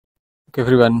Okay,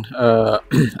 everyone.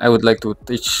 I would like to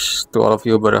teach to all of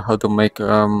you about how to make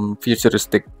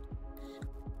futuristic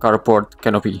carport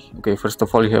canopy. Okay, first of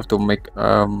all, you have to make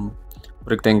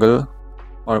rectangle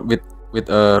or with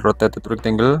a rotated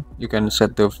rectangle. You can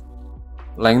set the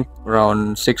length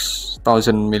around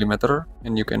 6,000 millimeter,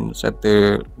 and you can set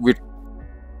the width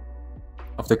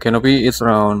of the canopy. It's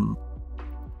around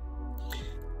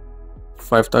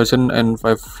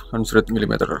 5,500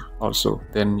 millimeter. Also,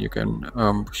 then you can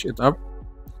push it up.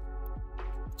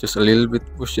 Just a little bit,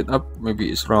 push it up.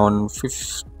 Maybe it's around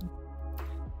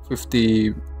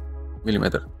 50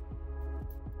 millimeter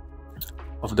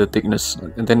of the thickness,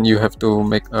 and then you have to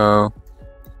make a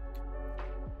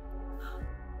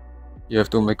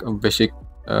basic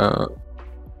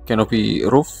canopy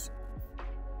roof.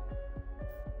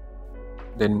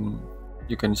 Then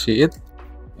you can see it,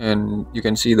 and you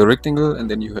can see the rectangle, and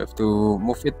then you have to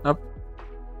move it up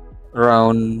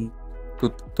around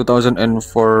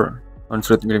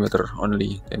 2,400 millimeter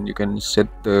only. Then you can set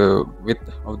the width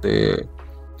of the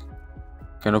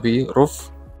canopy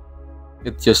roof.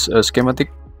 It's just a schematic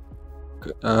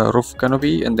roof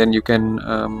canopy, and then you can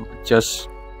adjust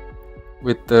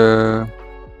with the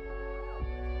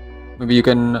maybe you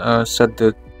can set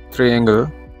the triangle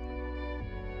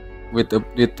with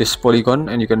this polygon,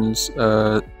 and you can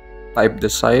type the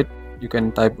side. You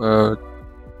can type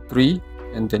 3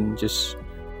 and then just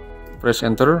press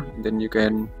enter, and then you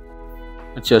can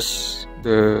adjust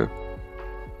the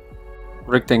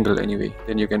rectangle anyway.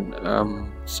 Then you can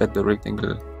set the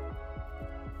rectangle.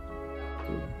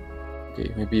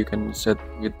 Okay, maybe you can set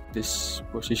with this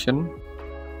position.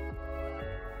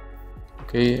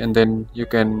 Okay, and then you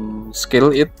can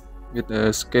scale it with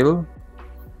a scale.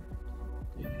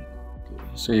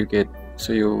 So you get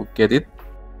it.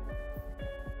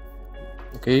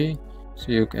 Okay,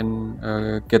 so you can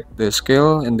get the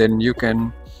scale, and then you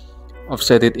can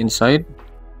offset it inside.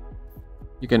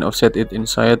 You can offset it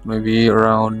inside maybe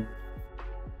around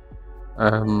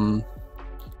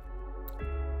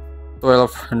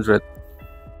 1,200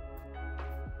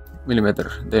 millimeter.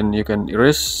 Then you can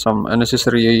erase some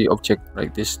unnecessary object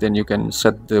like this. Then you can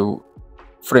set the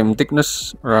frame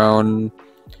thickness around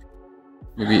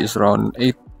maybe it's around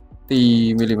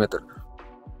 80 millimeter,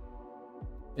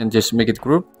 and just make it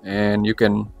group, and you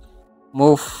can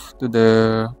move to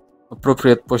the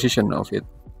appropriate position of it.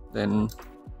 Then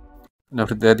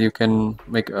after that you can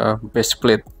make a base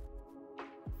plate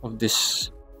of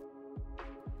this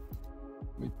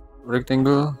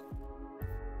rectangle.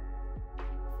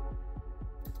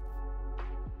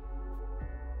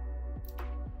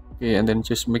 Okay, and then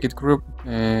just make it group,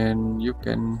 and you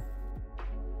can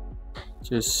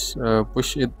just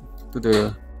push it to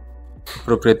the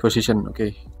appropriate position.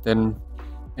 Okay, then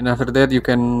and after that you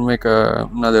can make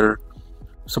another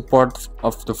support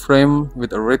of the frame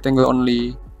with a rectangle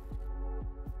only.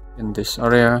 In this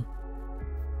area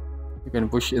you can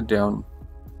push it down.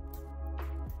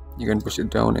 You can push it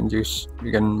down, and you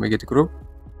can make it group,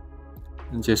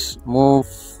 and just move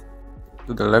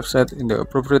to the left side in the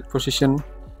appropriate position,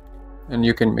 and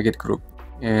you can make it group,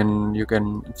 and you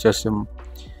can adjust the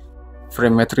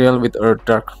frame material with a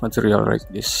dark material like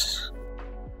this.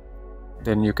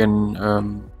 Then you can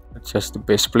adjust the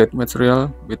base plate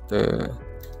material with the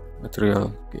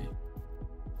material. Okay,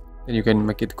 then you can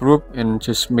make it group and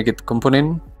just make it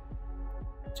component.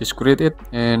 Just create it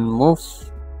and move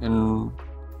and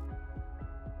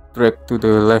drag to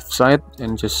the left side,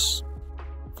 and just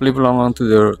flip along to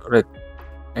the right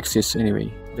axis anyway.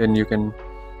 Then you can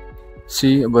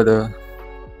see about the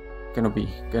canopy.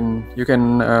 You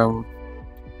can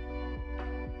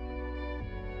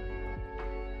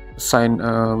assign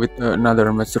with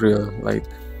another material, like,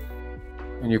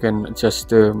 and you can adjust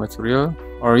the material,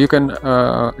 or you can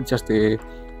adjust the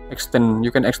extend.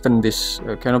 You can extend this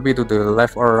canopy to the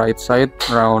left or right side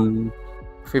around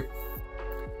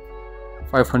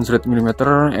 500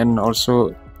 millimeter, and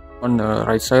also on the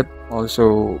right side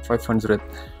also 500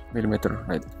 millimeter,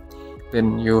 right?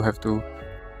 Then you have to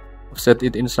offset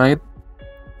it inside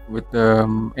with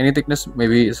any thickness.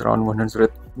 Maybe it's around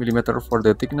 100 millimeter for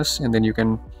the thickness, and then you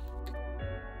can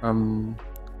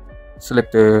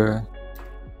select the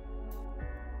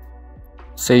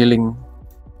sailing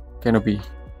canopy.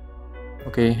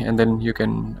 Okay, and then you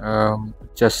can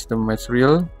adjust the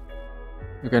material.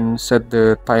 You can set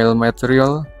the tile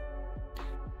material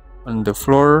on the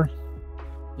floor.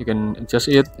 You can adjust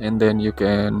it, and then you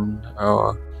can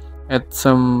add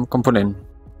some component.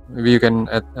 Maybe you can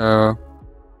add a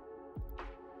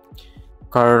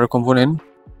car component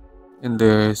in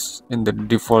the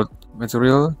default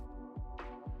material.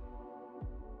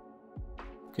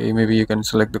 Okay, Okay, maybe you can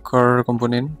select the car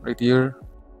component right here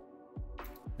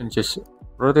and just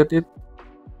rotate it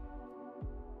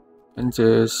and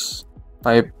just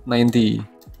type 90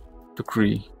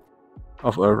 degree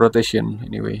of a rotation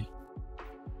anyway.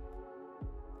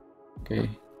 Okay,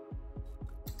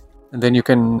 and then you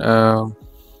can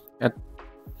add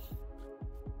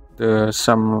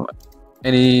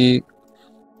any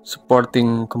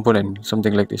supporting component,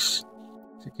 something like this.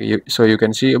 Okay, so you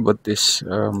can see about this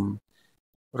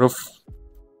roof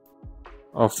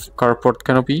of carport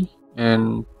canopy,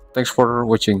 and thanks for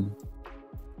watching.